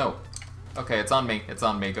 Oh, no. Okay, it's on me. It's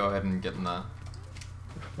on me. Go ahead and get in the...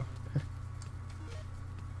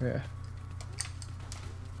 Yeah.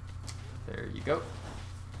 There you go.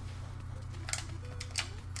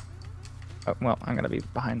 Oh, well, I'm gonna be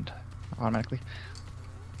behind automatically.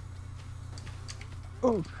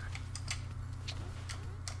 Oh.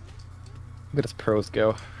 Look at his pros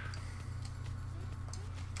go.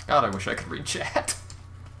 God, I wish I could read chat.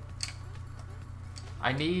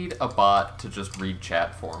 I need a bot to just read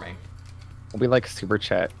chat for me. We like super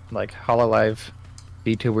chat, like HoloLive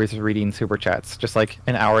VTubers reading super chats, just like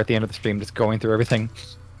an hour at the end of the stream, just going through everything.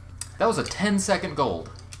 That was a 10-second gold.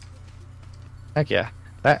 Heck yeah.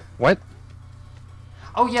 What?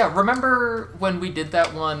 Oh yeah, remember when we did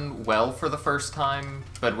that one well for the first time,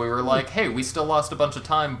 but we were like, hey, we still lost a bunch of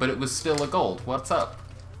time, but it was still a gold. What's up?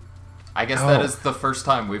 I guess that is the first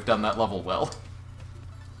time we've done that level well.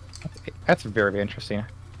 That's very, very interesting.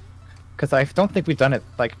 Because I don't think we've done it,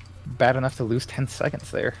 like, bad enough to lose 10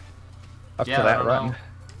 seconds there. Up to that run. Know.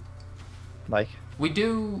 Like... We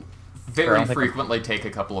do very frequently take a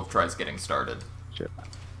couple of tries getting started. Shit.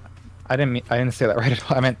 I didn't say that right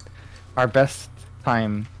at all. I meant our best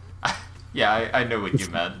time... Yeah, I know what you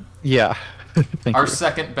meant. Yeah. Our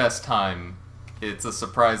second best time, it's a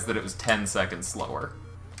surprise that it was 10 seconds slower.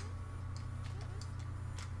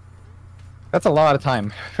 That's a lot of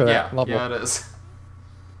time for that level. Yeah, it is.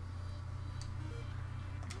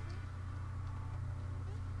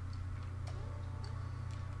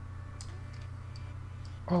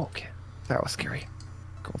 Oh, okay. That was scary.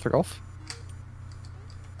 Goal for golf.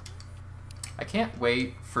 I can't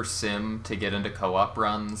wait for Sim to get into co-op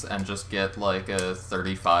runs and just get like a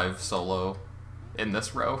 35 solo in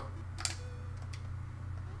this row.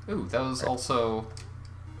 Ooh, that was also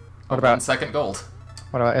what about 1 second gold.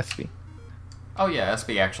 What about SB? Oh yeah,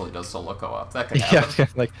 SB actually does solo co-op. That could happen. Yeah,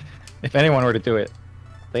 like if anyone were to do it,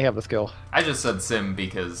 they have the skill. I just said Sim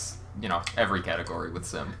because, you know, every category with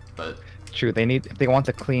Sim, but true, if they want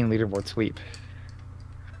a clean leaderboard sweep.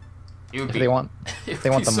 It would if be, they want it they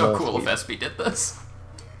would want be the so most cool sweep. if SB did this.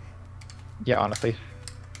 Yeah, honestly.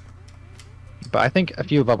 But I think a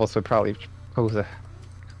few levels would probably pose a...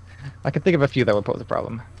 I can think of a few that would pose a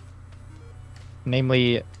problem.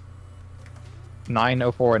 Namely,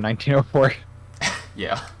 904 and 1904.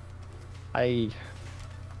 Yeah.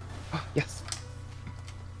 Yes.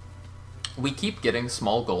 We keep getting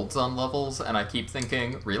small golds on levels, and I keep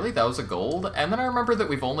thinking, really? That was a gold? And then I remember that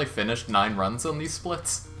we've only finished 9 runs on these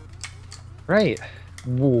splits. Right.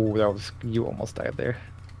 Whoa, that was... You almost died there.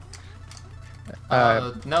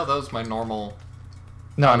 No, that was my normal...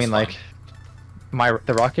 No, I mean, like...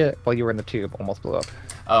 The rocket, while you were in the tube, almost blew up.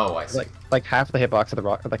 Oh, I see. Like half the hitbox of the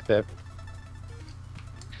rocket, like the...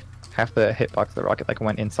 Half the hitbox of the rocket, like,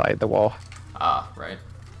 went inside the wall. Ah, right.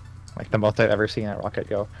 Like, the most I've ever seen a rocket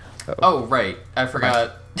go. So. Oh, right. I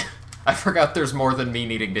forgot... I forgot there's more than me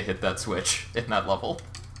needing to hit that switch in that level.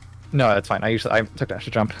 No, that's fine. I took dash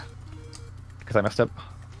to jump. Because I messed up.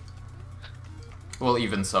 Well,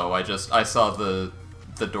 even so, I saw the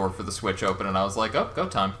door for the switch open, and I was like, oh, go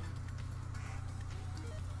time.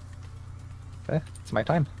 It's my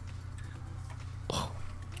time.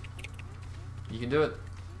 You can do it.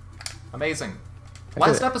 Amazing.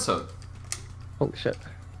 Last episode. Holy shit.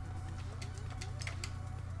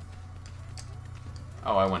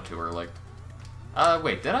 Oh, I went too early.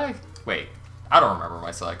 Wait, did I? Wait, I don't remember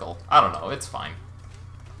my cycle. I don't know, it's fine.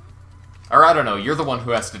 Or I don't know, you're the one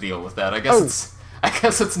who has to deal with that. I guess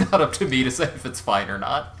it's not up to me to say if it's fine or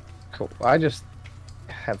not. Cool. I just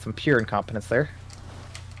had some pure incompetence there.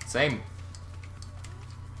 Same.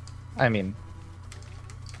 I mean...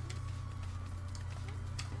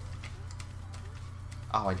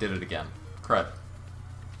 Oh, I did it again. Crud.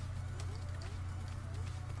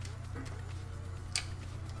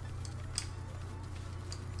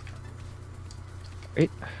 Wait.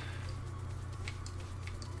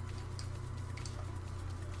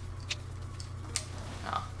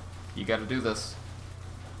 Ah, you gotta do this.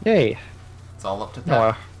 Yay. It's all up to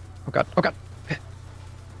No, Pat. oh god, oh god.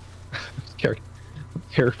 I'm scared. I'm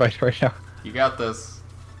terrified right now. You got this.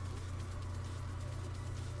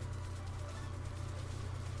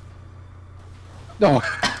 No.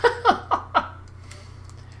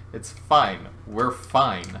 It's fine. We're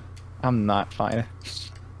fine. I'm not fine.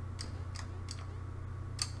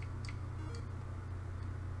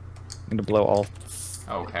 I'm gonna blow all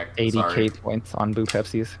Oh heck. 80k Sorry. points on Boo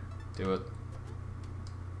Pepsis. Do it.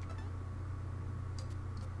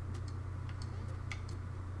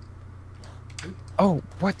 Oh,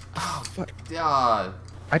 what the Oh, fuck? God.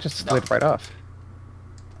 I just slid right off.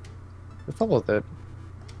 This level is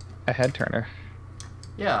a head turner.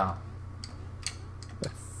 Yeah.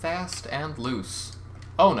 Fast and loose.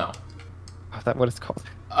 Oh, no. Oh, is that what it's called?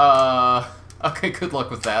 Okay, good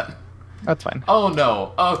luck with that. That's fine. Oh,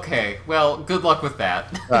 no. Okay, well, good luck with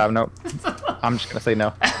that. No. I'm just gonna say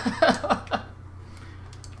no.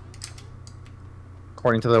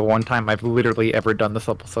 According to the one time I've literally ever done this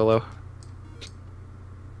level solo.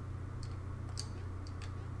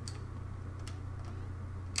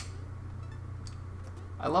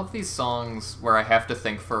 I love these songs where I have to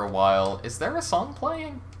think for a while. Is there a song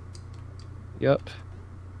playing? Yep.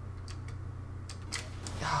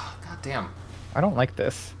 Oh, God damn. I don't like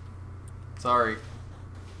this. Sorry.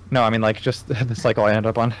 No, I mean like just the cycle I end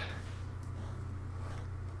up on.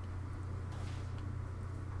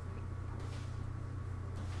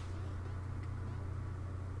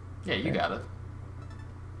 Yeah, you got it.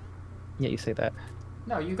 Yeah, you say that.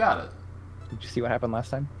 No, you got it. Did you see what happened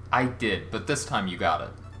last time? I did, but this time you got it.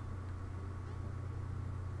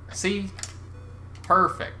 See?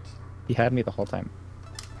 Perfect. He had me the whole time.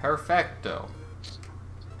 Perfecto.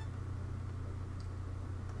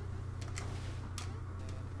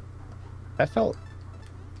 That felt...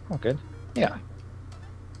 Oh, good. Yeah.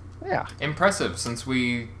 Yeah. Impressive, since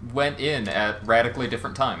we went in at radically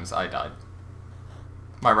different times. I died.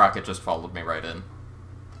 My rocket just followed me right in.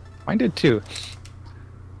 Mine did too.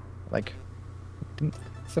 Like,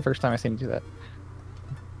 it's the first time I've seen you do that.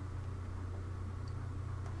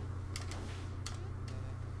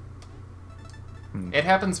 It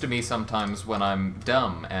happens to me sometimes when I'm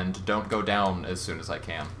dumb and don't go down as soon as I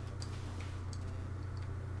can.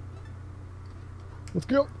 Let's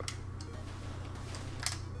go.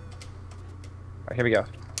 Alright, here we go.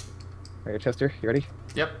 Alright, Chester, you ready?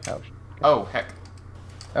 Yep. Oh, okay. Oh, heck.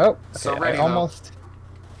 Oh, okay, So ready, I almost...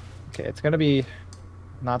 Okay, it's gonna be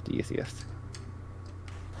not the easiest.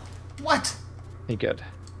 What? Be good.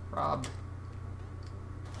 Robbed.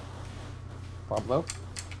 Bob Lowe.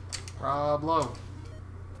 Rob Lowe.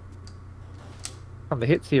 From the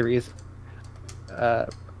hit series, man,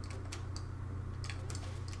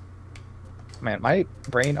 my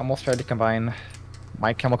brain almost tried to combine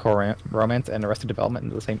My Chemical Romance and Arrested Development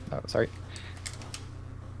into the same... Oh, sorry.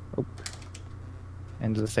 Oh.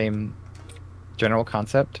 Into the same general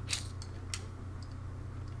concept.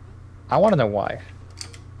 I want to know why.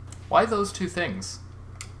 Why those two things?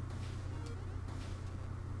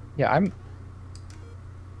 Yeah, I'm...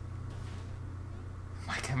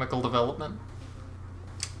 My Chemical Development?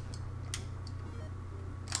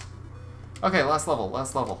 Okay, last level,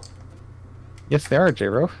 last level. Yes, they are,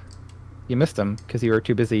 J-Ro. You missed them because you were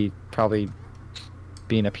too busy probably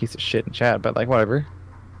being a piece of shit in chat, but like, whatever.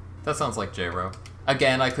 That sounds like J-Ro.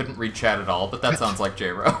 Again, I couldn't read chat at all, but that sounds like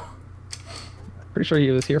J-Ro. Pretty sure he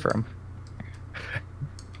was here for him.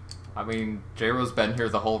 I mean, J-Ro's been here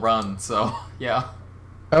the whole run, so yeah.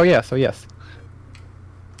 Oh yeah, so yes.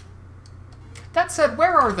 That said,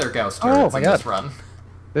 where are there Gauss turrets in this run?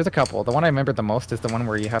 There's a couple. The one I remember the most is the one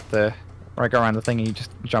where you have to go around the thing and you just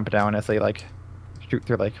jump down as they like shoot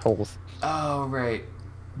through like holes. Oh, right.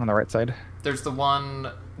 On the right side. There's the one,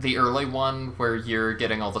 the early one, where you're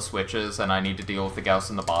getting all the switches and I need to deal with the Gauss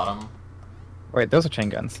in the bottom. Wait, those are chain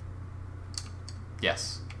guns.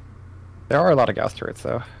 Yes. There are a lot of Gauss turrets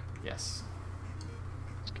though. Yes.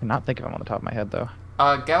 Cannot think of them on the top of my head though.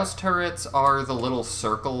 Gauss turrets are the little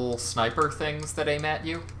circle sniper things that aim at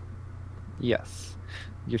you. Yes.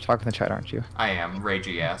 You're talking in the chat, aren't you? I am.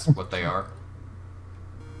 Ragey asked what they are.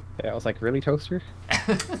 Yeah, I was like, really, Toaster?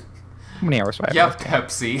 How many hours do I have? Yeah,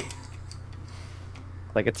 Pepsi.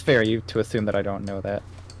 Like, it's fair you to assume that I don't know that,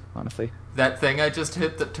 honestly. That thing I just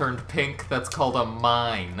hit that turned pink, that's called a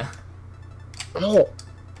mine. Oh!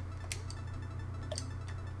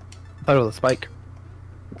 I thought it was a spike.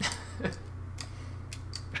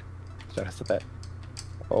 Should have said that.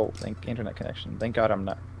 Oh, thank internet connection. Thank God I'm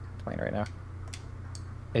not playing right now.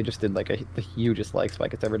 They just did like the hugest like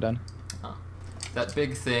spike it's ever done. Huh. That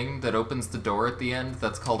big thing that opens the door at the end,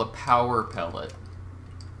 that's called a power pellet.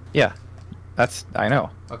 Yeah, that's... I know.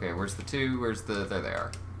 Okay, where's the two? Where's the... There they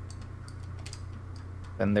are.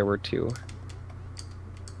 Then there were two.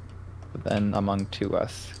 But then among two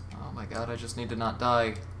us. Oh my god, I just need to not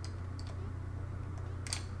die.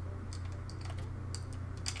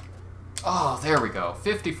 Oh, there we go.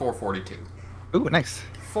 54:42. Ooh, nice.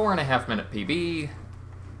 4.5 minute PB.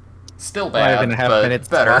 Still bad, 5.5 minutes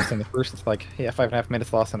better. lost in the first, like, yeah, 5.5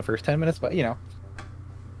 minutes lost in the first 10 minutes, but, you know.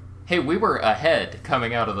 Hey, we were ahead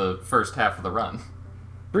coming out of the first half of the run.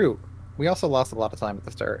 True. We also lost a lot of time at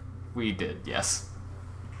the start. We did, yes.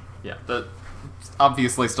 Yeah,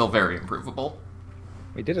 obviously still very improvable.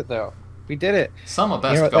 We did it, though. We did it. Some of You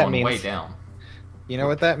know best what that going way means? down. You know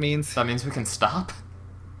what that means? That means we can stop?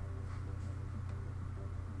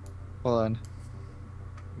 Hold on.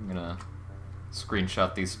 I'm gonna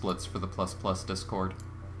screenshot these splits for the plus plus Discord.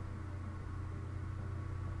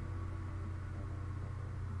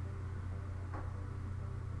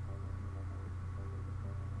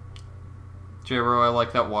 J-Ro, I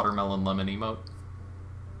like that watermelon lemon emote.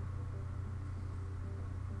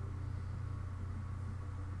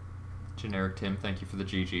 Generic Tim, thank you for the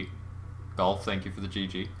GG. Golf, thank you for the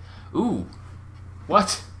GG. Ooh!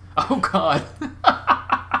 What? Oh god!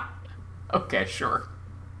 Okay, sure.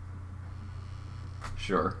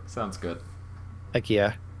 Sure, sounds good. Heck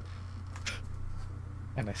yeah.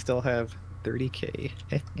 And I still have 30K.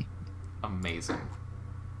 Amazing.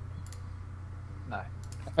 No.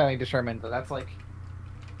 I finally determined that that's like...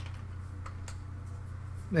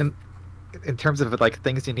 In terms of like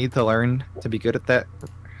things you need to learn to be good at that,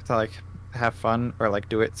 to like have fun or like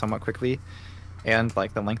do it somewhat quickly, and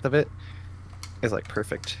like the length of it is like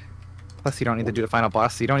perfect. Plus you don't need to do the final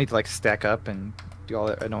boss, so you don't need to like stack up and do all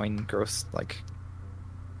that annoying gross like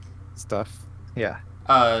stuff. Yeah.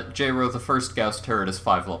 J-Ro, the first Gauss turret is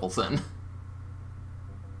 5 levels in.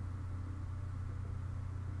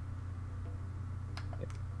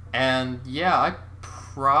 And yeah, I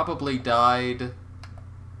probably died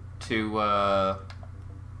to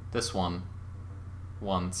this one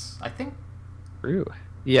once. I think. True.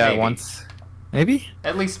 Yeah, maybe. Once. Maybe?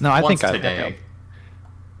 At least no, I once think today.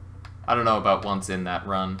 I don't know about once in that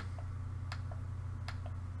run.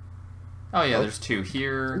 Oh yeah, there's 2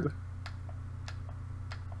 here.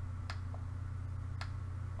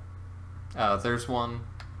 There's one.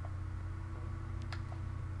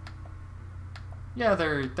 Yeah,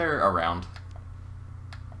 they're around.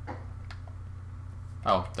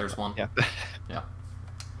 Oh, there's one. Yeah. Yeah.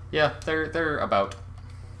 Yeah, they're about.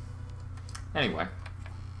 Anyway.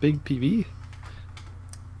 Big PV.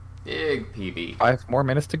 Big PB. 5 more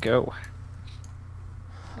minutes to go.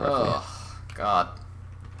 Oh, God.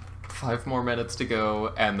 5 more minutes to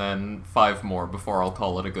go, and then 5 more before I'll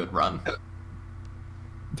call it a good run.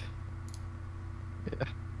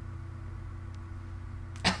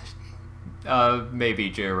 Yeah. Maybe,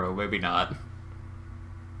 J-Ro, maybe not.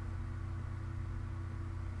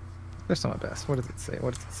 There's some of best. What does it say?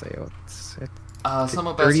 What does it say? Some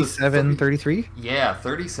of best is 37, 33? Yeah,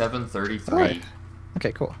 37, 33. Right.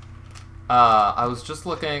 Okay, cool. I was just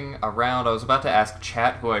looking around. I was about to ask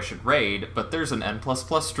chat who I should raid, but there's an N++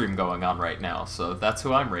 stream going on right now, so that's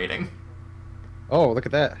who I'm raiding. Oh, look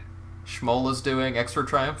at that. Schmoll is doing extra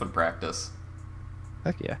triumphant practice.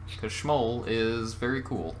 Heck yeah. Because Schmoll is very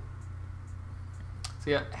cool. So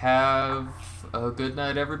yeah, have a good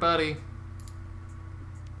night, everybody.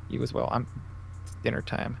 You as well. It's dinner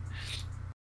time.